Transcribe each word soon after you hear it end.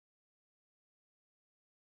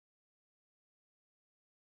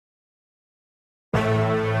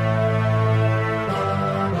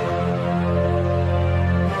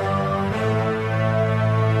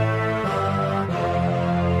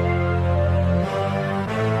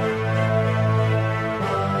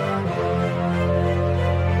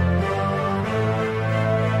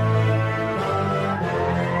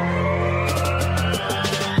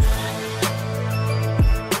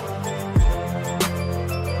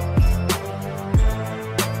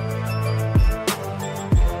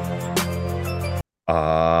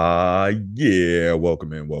Yeah,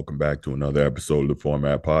 welcome in. Welcome back to another episode of the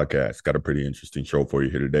Format Podcast. Got a pretty interesting show for you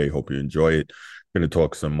here today. Hope you enjoy it. Going to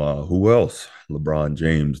talk some who else? LeBron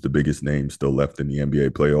James, the biggest name still left in the NBA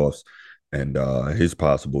playoffs, and his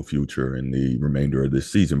possible future in the remainder of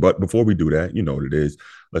this season. But before we do that, you know what it is.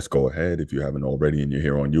 Let's go ahead. If you haven't already and you're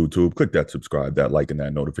here on YouTube, click that subscribe, that like, and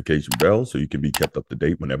that notification bell so you can be kept up to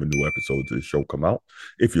date whenever new episodes of the show come out.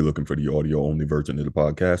 If you're looking for the audio only version of the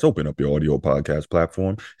podcast, open up your audio podcast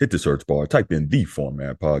platform, hit the search bar, type in the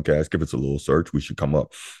Format Podcast, give us a little search. We should come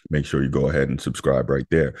up. Make sure you go ahead and subscribe right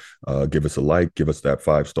there. Give us a like, give us that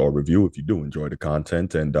 5-star review if you do enjoy the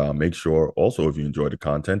content, and make sure also if you enjoy the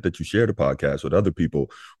content that you share the podcast with other people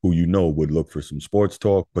who you know would look for some sports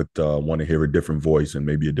talk, but want to hear a different voice and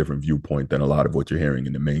maybe a different viewpoint than a lot of what you're hearing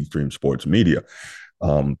in the mainstream sports media.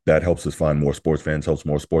 That helps us find more sports fans, helps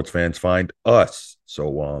more sports fans find us.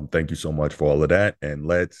 So thank you so much for all of that. And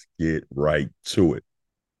let's get right to it.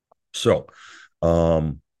 So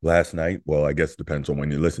last night, well, I guess it depends on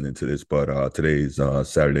when you're listening to this, but today's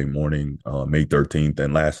Saturday morning, May 13th.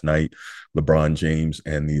 And last night, LeBron James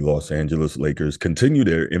and the Los Angeles Lakers continue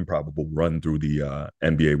their improbable run through the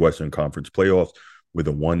NBA Western Conference playoffs with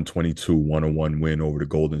a 122-101 win over the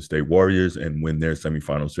Golden State Warriors and win their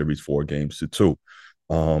semifinal series 4-2.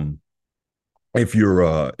 If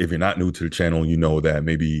you're not new to the channel, you know that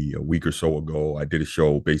maybe a week or so ago I did a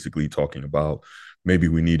show basically talking about maybe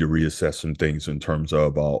we need to reassess some things in terms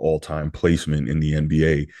of all-time placement in the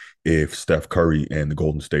NBA if Steph Curry and the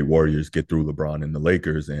Golden State Warriors get through LeBron and the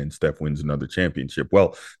Lakers and Steph wins another championship.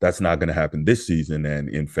 Well, that's not going to happen this season. And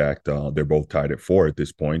in fact, they're both tied at 4 at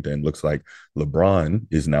this point. And looks like LeBron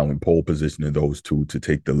is now in pole position of those two to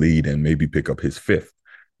take the lead and maybe pick up his 5th.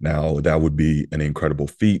 Now, that would be an incredible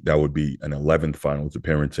feat. That would be an 11th finals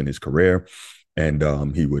appearance in his career. And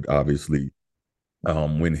he would obviously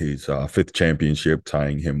win his 5th championship,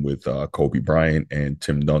 tying him with Kobe Bryant and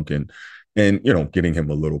Tim Duncan, and, you know, getting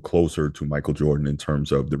him a little closer to Michael Jordan in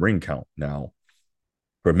terms of the ring count. Now,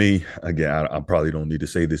 for me, again, I probably don't need to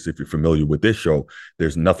say this if you're familiar with this show.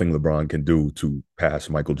 There's nothing LeBron can do to pass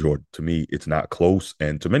Michael Jordan. To me, it's not close.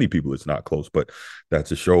 And to many people, it's not close, but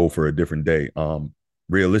that's a show for a different day.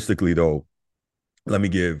 Realistically, though, let me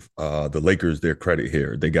give the Lakers their credit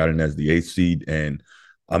here. They got in as the 8th seed, and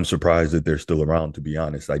I'm surprised that they're still around, to be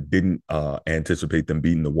honest. I didn't anticipate them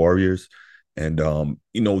beating the Warriors. And,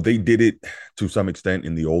 you know, they did it to some extent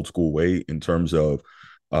in the old school way in terms of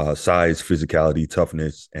size, physicality,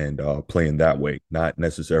 toughness, and playing that way, not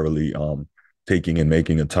necessarily taking and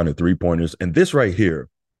making a ton of three-pointers. And this right here,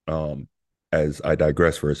 as I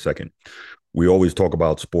digress for a second, we always talk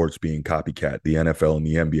about sports being copycat, the NFL and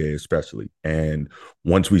the NBA especially. And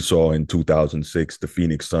once we saw in 2006, the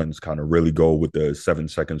Phoenix Suns kind of really go with the 7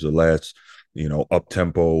 seconds or less, you know, up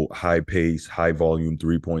tempo, high pace, high volume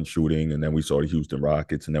 3-point shooting. And then we saw the Houston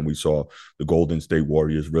Rockets. And then we saw the Golden State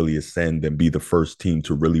Warriors really ascend and be the first team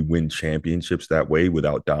to really win championships that way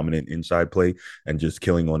without dominant inside play and just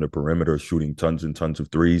killing on the perimeter, shooting tons and tons of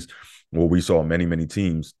threes. Well, we saw many, many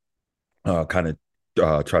teams kind of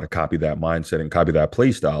try to copy that mindset and copy that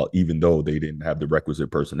play style, even though they didn't have the requisite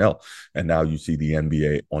personnel. And now you see the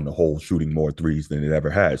NBA on the whole shooting more threes than it ever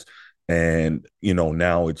has. And, you know,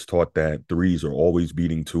 now it's taught that threes are always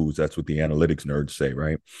beating twos. That's what the analytics nerds say,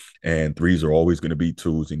 right? And threes are always going to beat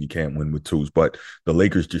twos and you can't win with twos. But the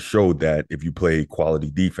Lakers just showed that if you play quality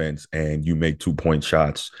defense and you make 2-point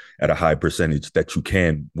shots at a high percentage, that you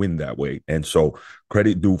can win that way. And so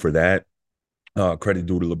credit due for that. Credit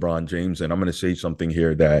due to LeBron James. And I'm going to say something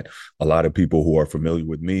here that a lot of people who are familiar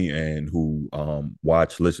with me and who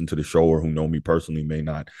watch, listen to the show, or who know me personally may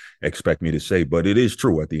not expect me to say, but it is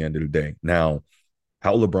true at the end of the day. Now,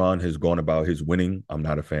 how LeBron has gone about his winning, I'm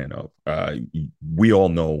not a fan of. We all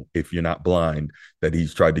know, if you're not blind, that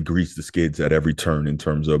he's tried to grease the skids at every turn in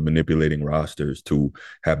terms of manipulating rosters to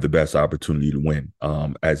have the best opportunity to win.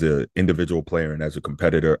 As an individual player and as a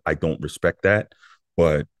competitor, I don't respect that.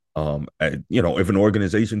 But you know, if an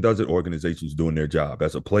organization does it, organization's doing their job.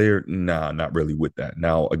 As a player, nah, not really with that.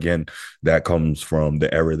 Now, again, that comes from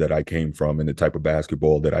the era that I came from and the type of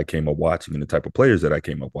basketball that I came up watching and the type of players that I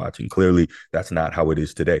came up watching. Clearly, that's not how it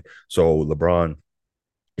is today. So LeBron,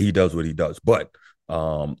 he does what he does. But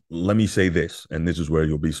let me say this, and this is where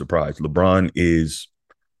you'll be surprised. LeBron is,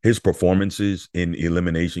 his performances in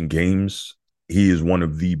elimination games, he is one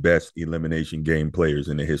of the best elimination game players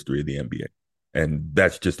in the history of the NBA. And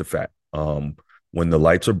that's just a fact. When the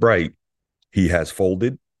lights are bright, he has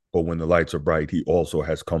folded, but when the lights are bright, he also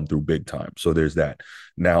has come through big time. So there's that.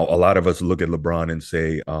 Now, a lot of us look at LeBron and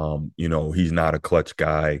say, you know, he's not a clutch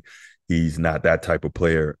guy. He's not that type of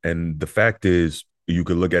player. And the fact is, you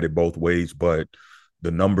could look at it both ways, but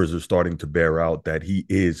the numbers are starting to bear out that he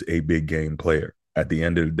is a big game player. At the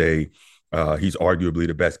end of the day, he's arguably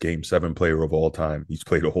the best game seven player of all time. He's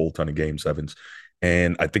played a whole ton of game sevens.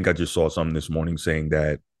 And I think I just saw something this morning saying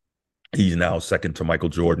that he's now second to Michael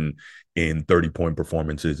Jordan in 30-point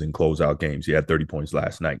performances in closeout games. He had 30 points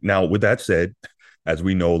last night. Now, with that said, as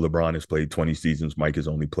we know, LeBron has played 20 seasons. Mike has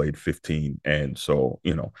only played 15. And so,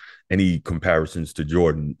 any comparisons to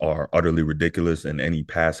Jordan are utterly ridiculous. And any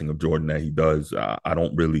passing of Jordan that he does, I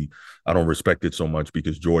don't respect it so much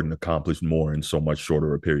because Jordan accomplished more in so much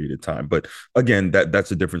shorter a period of time. But again,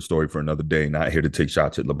 that's a different story for another day. Not here to take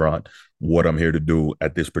shots at LeBron. What I'm here to do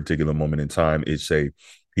at this particular moment in time is say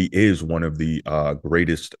he is one of the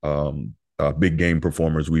greatest big game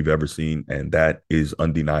performers we've ever seen. And that is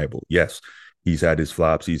undeniable. Yes, he's had his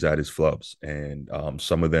flops, he's had his flubs, and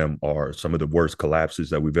some of them are some of the worst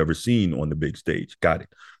collapses that we've ever seen on the big stage. Got it.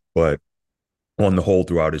 But on the whole,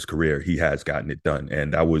 throughout his career, he has gotten it done.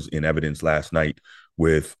 And that was in evidence last night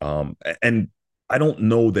with and I don't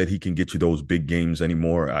know that he can get you those big games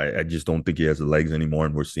anymore. I just don't think he has the legs anymore.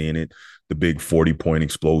 And we're seeing it. The big 40-point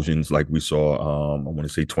explosions like we saw, I want to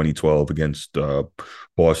say 2012 against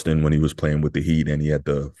Boston when he was playing with the Heat and he had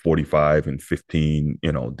the 45 and 15,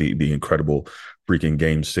 the incredible freaking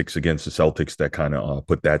game six against the Celtics that kind of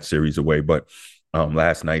put that series away. But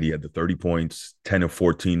last night he had the 30 points, 10 of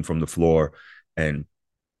 14 from the floor. And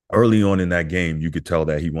early on in that game, you could tell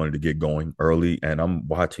that he wanted to get going early. And I'm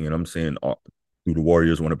watching and I'm saying, do the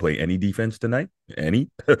Warriors want to play any defense tonight? Any?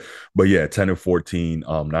 But yeah, 10 of 14,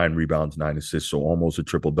 9 rebounds, 9 assists. So almost a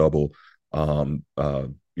triple double. Um, uh,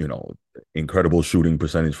 you know, incredible shooting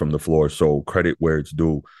percentage from the floor. So credit where it's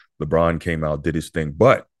due. LeBron came out, did his thing.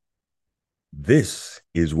 But this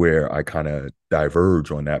is where I kind of diverge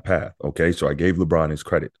on that path. Okay. So I gave LeBron his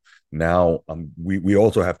credit. Now we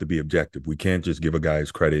also have to be objective. We can't just give a guy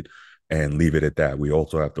his credit and leave it at that. We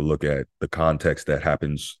also have to look at the context that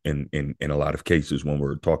happens in a lot of cases when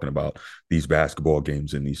we're talking about these basketball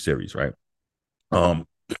games in these series, right? Um,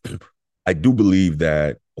 I do believe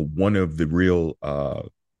that one of the real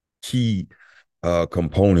key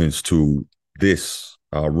components to this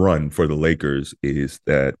run for the Lakers is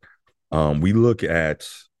that we look at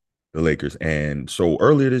the Lakers. And so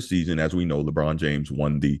earlier this season, as we know, LeBron James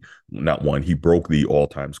he broke the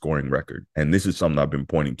all-time scoring record. And this is something I've been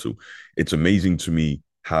pointing to. It's amazing to me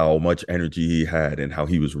how much energy he had and how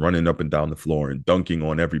he was running up and down the floor and dunking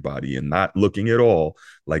on everybody and not looking at all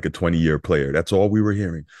like a 20-year player. That's all we were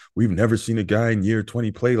hearing. We've never seen a guy in year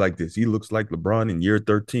 20 play like this. He looks like LeBron in year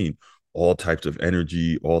 13. All types of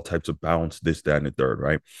energy, all types of bounce, this, that, and the third,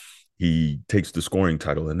 right? He takes the scoring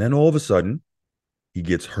title. And then all of a sudden, he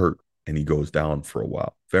gets hurt and he goes down for a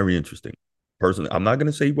while. Very interesting. Personally, I'm not going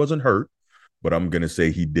to say he wasn't hurt, but I'm going to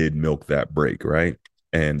say he did milk that break, right?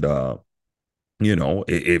 And,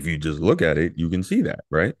 if you just look at it, you can see that,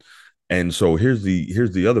 right? And so here's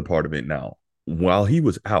the other part of it now. While he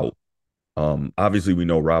was out, obviously we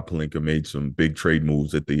know Rob Pelinka made some big trade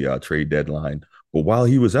moves at the trade deadline, but while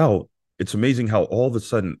he was out, it's amazing how all of a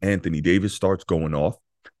sudden Anthony Davis starts going off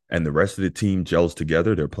and the rest of the team gels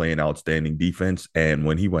together. They're playing outstanding defense. And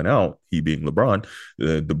when he went out, he being LeBron,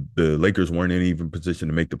 the Lakers weren't in even position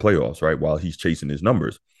to make the playoffs, right? While he's chasing his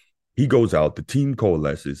numbers. He goes out, the team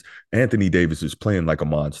coalesces. Anthony Davis is playing like a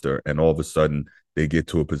monster. And all of a sudden, they get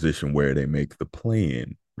to a position where they make the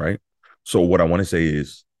play-in, right? So what I want to say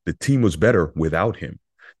is the team was better without him.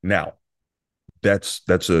 Now, that's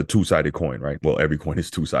a two-sided coin, right? Well, every coin is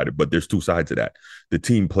two-sided, but there's two sides of that. The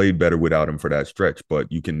team played better without him for that stretch,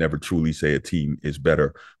 but you can never truly say a team is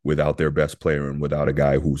better without their best player and without a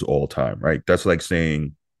guy who's all time, right? That's like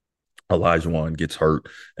saying Olajuwon gets hurt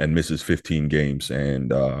and misses 15 games, and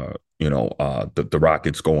the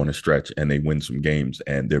Rockets go on a stretch and they win some games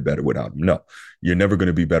and they're better without him. No, you're never going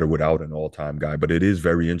to be better without an all-time guy. But it is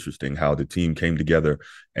very interesting how the team came together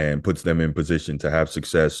and puts them in position to have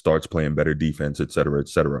success, starts playing better defense, et cetera,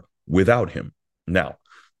 without him. Now,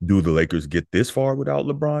 do the Lakers get this far without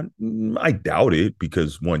LeBron? I doubt it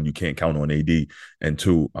because one, you can't count on AD, and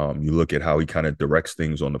two, you look at how he kind of directs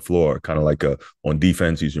things on the floor, kind of like on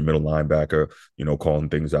defense, he's your middle linebacker, calling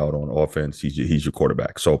things out. On offense, he's your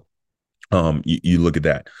quarterback. So you look at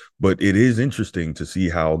that, but it is interesting to see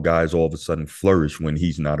how guys all of a sudden flourish when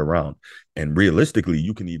he's not around. And realistically,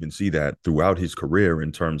 you can even see that throughout his career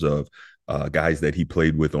in terms of guys that he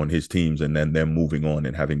played with on his teams and then them moving on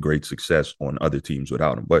and having great success on other teams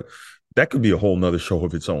without him. But that could be a whole nother show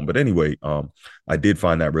of its own. But anyway, I did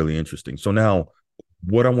find that really interesting. So now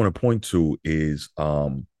what I want to point to is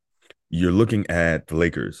you're looking at the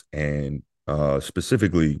Lakers and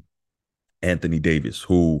specifically Anthony Davis,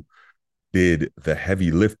 who did the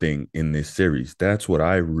heavy lifting in this series. That's what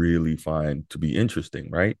I really find to be interesting,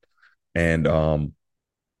 right? And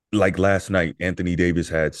like last night, Anthony Davis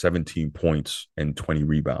had 17 points and 20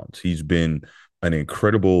 rebounds. He's been an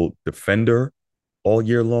incredible defender all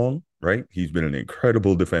year long, right? He's been an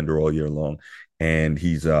incredible defender all year long. And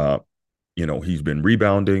he's been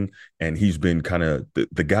rebounding and he's been kind of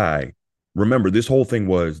the guy. Remember, this whole thing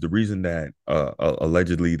was the reason that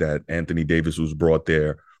allegedly that Anthony Davis was brought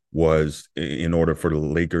there was in order for the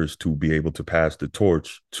Lakers to be able to pass the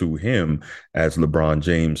torch to him as LeBron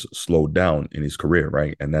James slowed down in his career,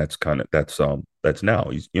 right? And that's now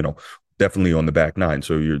he's definitely on the back nine.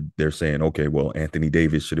 So they're saying, okay, well, Anthony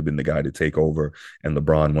Davis should have been the guy to take over, and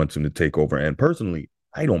LeBron wants him to take over. And personally,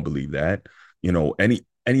 I don't believe that.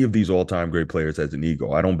 Any of these all-time great players has an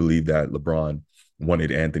ego. I don't believe that LeBron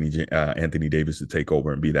wanted Anthony Davis to take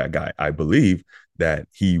over and be that guy. I believe that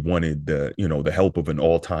he wanted the help of an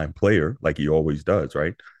all-time player like he always does,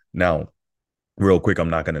 right? Now, real quick,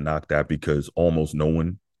 I'm not going to knock that because almost no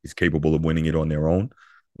one is capable of winning it on their own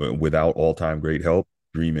without all-time great help.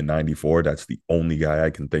 Dream in 94, that's the only guy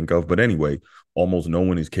I can think of. But anyway, almost no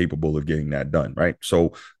one is capable of getting that done, right?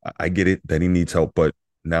 So I get it that he needs help, but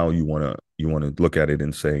now you want to look at it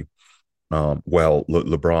and say,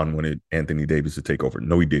 LeBron wanted Anthony Davis to take over.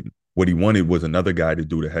 No, he didn't. What he wanted was another guy to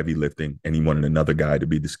do the heavy lifting, and he wanted another guy to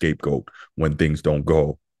be the scapegoat when things don't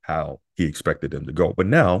go how he expected them to go. But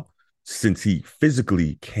now, since he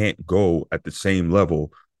physically can't go at the same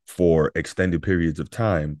level for extended periods of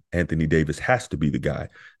time, Anthony Davis has to be the guy.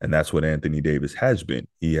 And that's what Anthony Davis has been.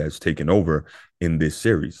 He has taken over in this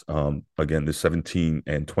series. Again, the 17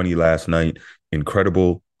 and 20 last night,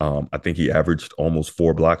 incredible. I think he averaged almost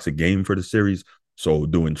 4 blocks a game for the series. So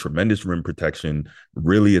doing tremendous rim protection,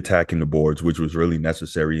 really attacking the boards, which was really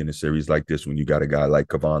necessary in a series like this when you got a guy like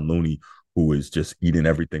Kevon Looney, who is just eating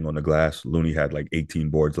everything on the glass. Looney had like 18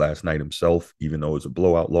 boards last night himself, even though it was a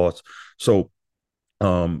blowout loss. So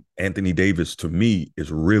Anthony Davis, to me,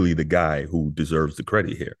 is really the guy who deserves the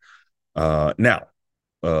credit here. Now,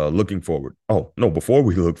 looking forward. Oh, no, before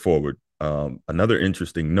we look forward, another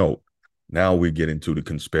interesting note. Now we get into the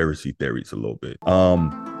conspiracy theories a little bit.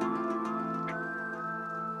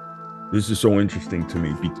 This is so interesting to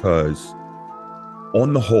me because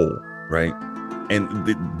on the whole, right,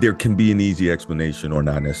 and there can be an easy explanation or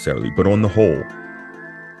not necessarily, but on the whole,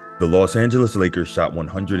 the Los Angeles Lakers shot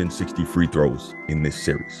 160 free throws in this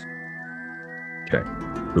series. Okay.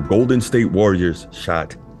 The Golden State Warriors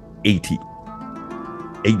shot 80.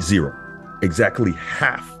 80. Exactly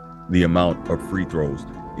half the amount of free throws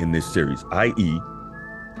in this series, i.e.,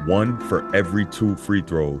 1 for every 2 free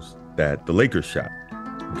throws that the Lakers shot.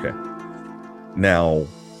 Okay. Now,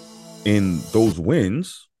 in those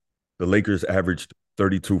wins, the Lakers averaged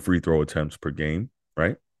 32 free throw attempts per game,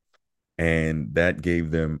 right? And that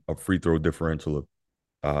gave them a free throw differential of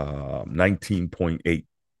 19.8.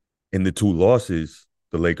 In the 2 losses,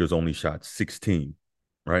 the Lakers only shot 16,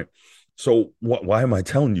 right? So why am I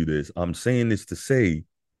telling you this? I'm saying this to say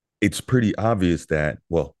it's pretty obvious that,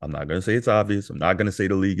 well, I'm not going to say it's obvious. I'm not going to say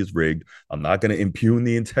the league is rigged. I'm not going to impugn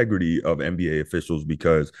the integrity of NBA officials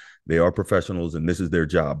because they are professionals and this is their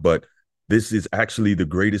job. But this is actually the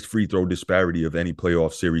greatest free throw disparity of any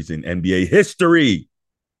playoff series in NBA history.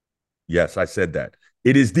 Yes, I said that.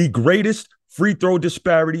 It is the greatest free throw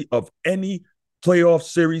disparity of any playoff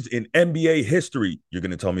series in NBA history. You're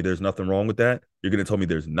going to tell me there's nothing wrong with that? You're going to tell me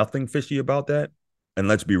there's nothing fishy about that? And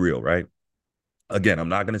let's be real, right? Again, I'm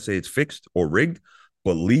not going to say it's fixed or rigged,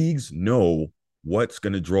 but leagues know what's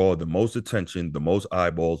going to draw the most attention, the most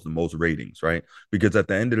eyeballs, the most ratings, right? Because at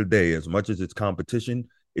the end of the day, as much as it's competition,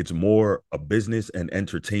 it's more a business and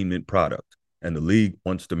entertainment product. And the league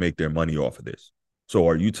wants to make their money off of this. So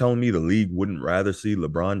are you telling me the league wouldn't rather see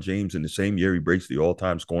LeBron James in the same year he breaks the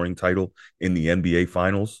all-time scoring title in the NBA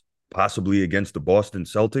Finals, possibly against the Boston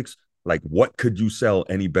Celtics? Like, what could you sell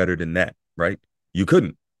any better than that, right? You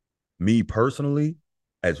couldn't. Me personally,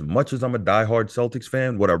 as much as I'm a diehard Celtics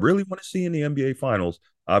fan, what I really want to see in the NBA Finals,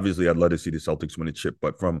 obviously, I'd love to see the Celtics win a chip,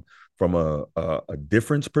 but from a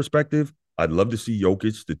difference perspective, I'd love to see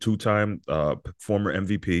Jokic, the 2-time former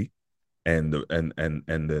MVP, and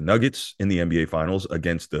the Nuggets in the NBA Finals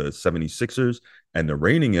against the 76ers and the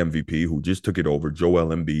reigning MVP who just took it over, Joel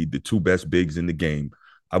Embiid, the 2 best bigs in the game.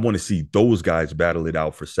 I want to see those guys battle it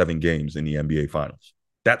out for 7 games in the NBA Finals.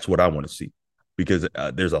 That's what I want to see. Because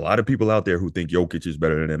there's a lot of people out there who think Jokic is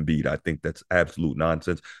better than Embiid. I think that's absolute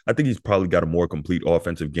nonsense. I think he's probably got a more complete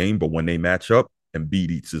offensive game, but when they match up, Embiid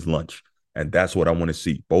eats his lunch. And that's what I want to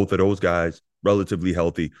see. Both of those guys, relatively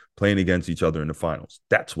healthy, playing against each other in the finals.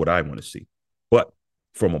 That's what I want to see. But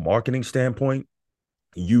from a marketing standpoint,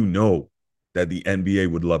 you know that the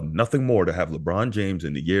NBA would love nothing more to have LeBron James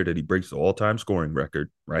in the year that he breaks the all-time scoring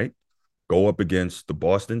record, right? Go up against the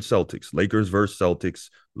Boston Celtics, Lakers versus Celtics,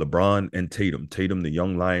 LeBron and Tatum. Tatum, the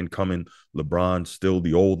young lion coming, LeBron, still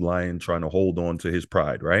the old lion trying to hold on to his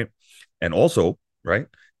pride, right? And also, right,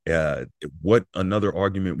 uh, what another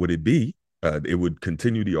argument would it be? It would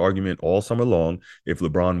continue the argument all summer long if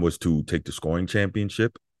LeBron was to take the scoring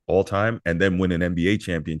championship all time and then win an NBA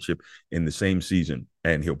championship in the same season.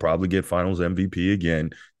 And he'll probably get finals MVP again,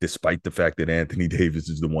 despite the fact that Anthony Davis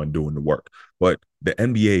is the one doing the work. But the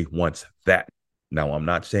NBA wants that. Now, I'm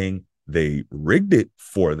not saying they rigged it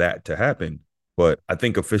for that to happen, but I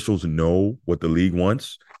think officials know what the league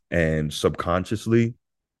wants, and subconsciously,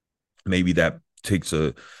 maybe that takes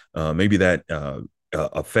a maybe that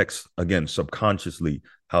affects again subconsciously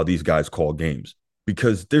how these guys call games,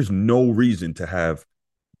 because there's no reason to have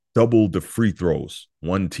double the free throws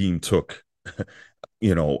one team took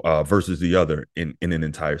versus the other in an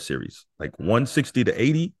entire series. Like 160 to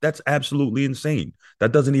 80, that's absolutely insane.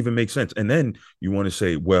 That doesn't even make sense. And then you want to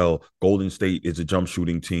say, well, Golden State is a jump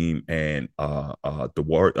shooting team, and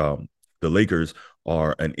the Lakers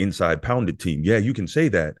are an inside pounded team. Yeah, you can say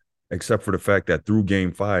that, except for the fact that through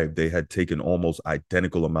game 5, they had taken almost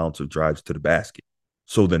identical amounts of drives to the basket.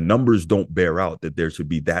 So the numbers don't bear out that there should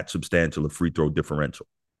be that substantial a free throw differential.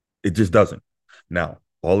 It just doesn't. Now,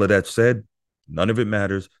 all of that said, none of it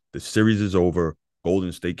matters. The series is over.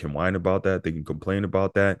 Golden State can whine about that. They can complain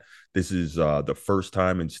about that. This is the first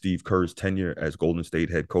time in Steve Kerr's tenure as Golden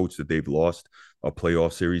State head coach that they've lost a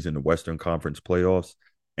playoff series in the Western Conference playoffs.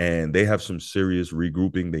 And they have some serious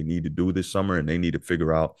regrouping they need to do this summer, and they need to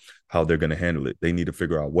figure out how they're going to handle it. They need to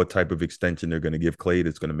figure out what type of extension they're going to give Clay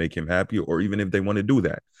that's going to make him happy, or even if they want to do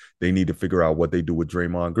that, they need to figure out what they do with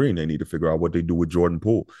Draymond Green. They need to figure out what they do with Jordan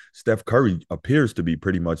Poole. Steph Curry appears to be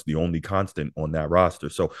pretty much the only constant on that roster.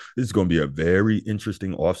 So this is going to be a very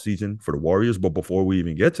interesting offseason for the Warriors. But before we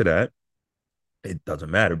even get to that, it doesn't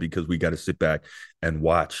matter, because we got to sit back and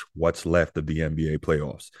watch what's left of the NBA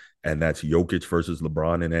playoffs. And that's Jokic versus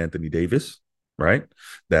LeBron and Anthony Davis, right?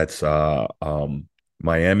 That's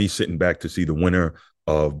Miami sitting back to see the winner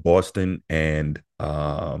of Boston and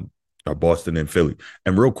Philly.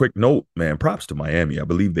 And real quick note, man, props to Miami. I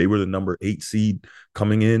believe they were the number 8 seed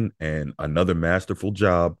coming in, and another masterful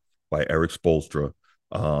job by Eric Spoelstra.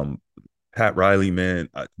 Pat Riley, man,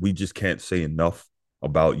 we just can't say enough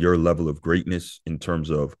about your level of greatness in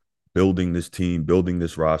terms of building this team, building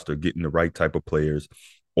this roster, getting the right type of players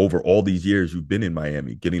over all these years you've been in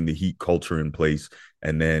Miami, getting the Heat culture in place,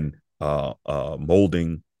 and then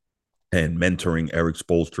molding and mentoring Eric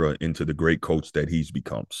Spoelstra into the great coach that he's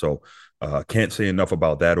become. So can't say enough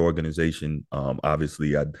about that organization.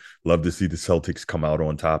 Obviously, I'd love to see the Celtics come out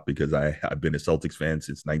on top, because I've been a Celtics fan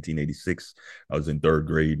since 1986. I was in 3rd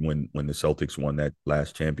grade when the Celtics won that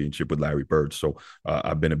last championship with Larry Bird. So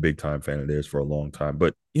I've been a big time fan of theirs for a long time.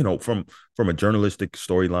 But from a journalistic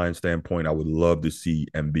storyline standpoint, I would love to see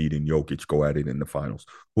Embiid and Jokic go at it in the finals.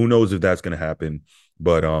 Who knows if that's going to happen?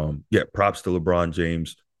 But yeah, props to LeBron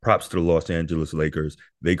James. Props to the Los Angeles Lakers.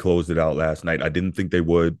 They closed it out last night. I didn't think they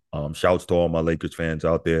would. Shouts to all my Lakers fans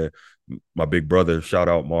out there. My big brother, shout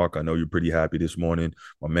out Mark. I know you're pretty happy this morning.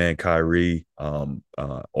 My man Kyrie, all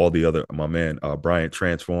the other, my man Bryant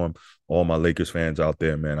Transform, all my Lakers fans out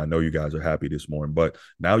there, man. I know you guys are happy this morning. But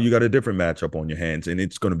now you got a different matchup on your hands, and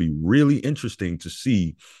it's going to be really interesting to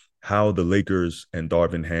see how the Lakers and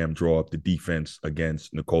Darvin Ham draw up the defense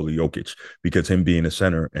against Nikola Jokic, because him being a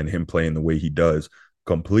center and him playing the way he does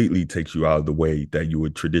completely takes you out of the way that you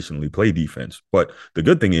would traditionally play defense. But the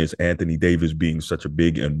good thing is Anthony Davis being such a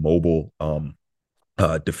big and mobile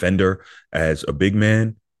defender as a big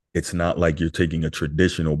man, it's not like you're taking a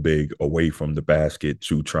traditional big away from the basket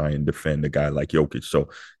to try and defend a guy like Jokic. So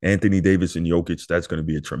Anthony Davis and Jokic, that's going to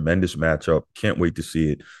be a tremendous matchup. Can't wait to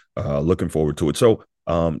see it. Looking forward to it. So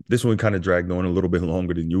this one kind of dragged on a little bit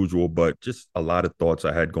longer than usual, but just a lot of thoughts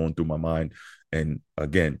I had going through my mind. And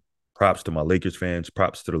again, props to my Lakers fans.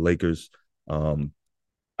 Props to the Lakers.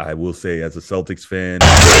 I will say, as a Celtics fan,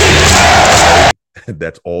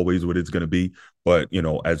 that's always what it's going to be. But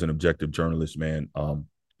as an objective journalist, man,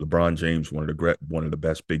 LeBron James, one of the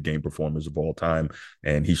best big game performers of all time,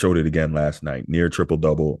 and he showed it again last night. Near triple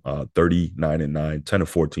double, 39-9, 10 of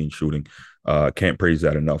 14 shooting. Can't praise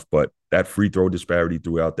that enough. But that free throw disparity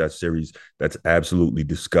throughout that series, that's absolutely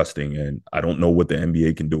disgusting. And I don't know what the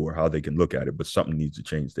NBA can do or how they can look at it, but something needs to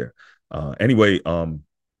change there. Anyway,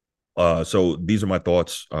 so these are my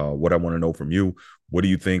thoughts. What I want to know from you: what do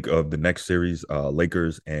you think of the next series,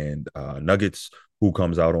 Lakers and Nuggets? who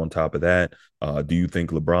comes out on top of that? Do you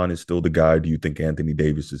think LeBron is still the guy? Do you think Anthony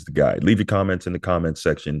Davis is the guy? Leave your comments in the comments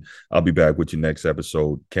section. I'll be back with you next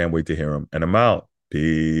episode. Can't wait to hear them. And I'm out.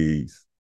 Peace.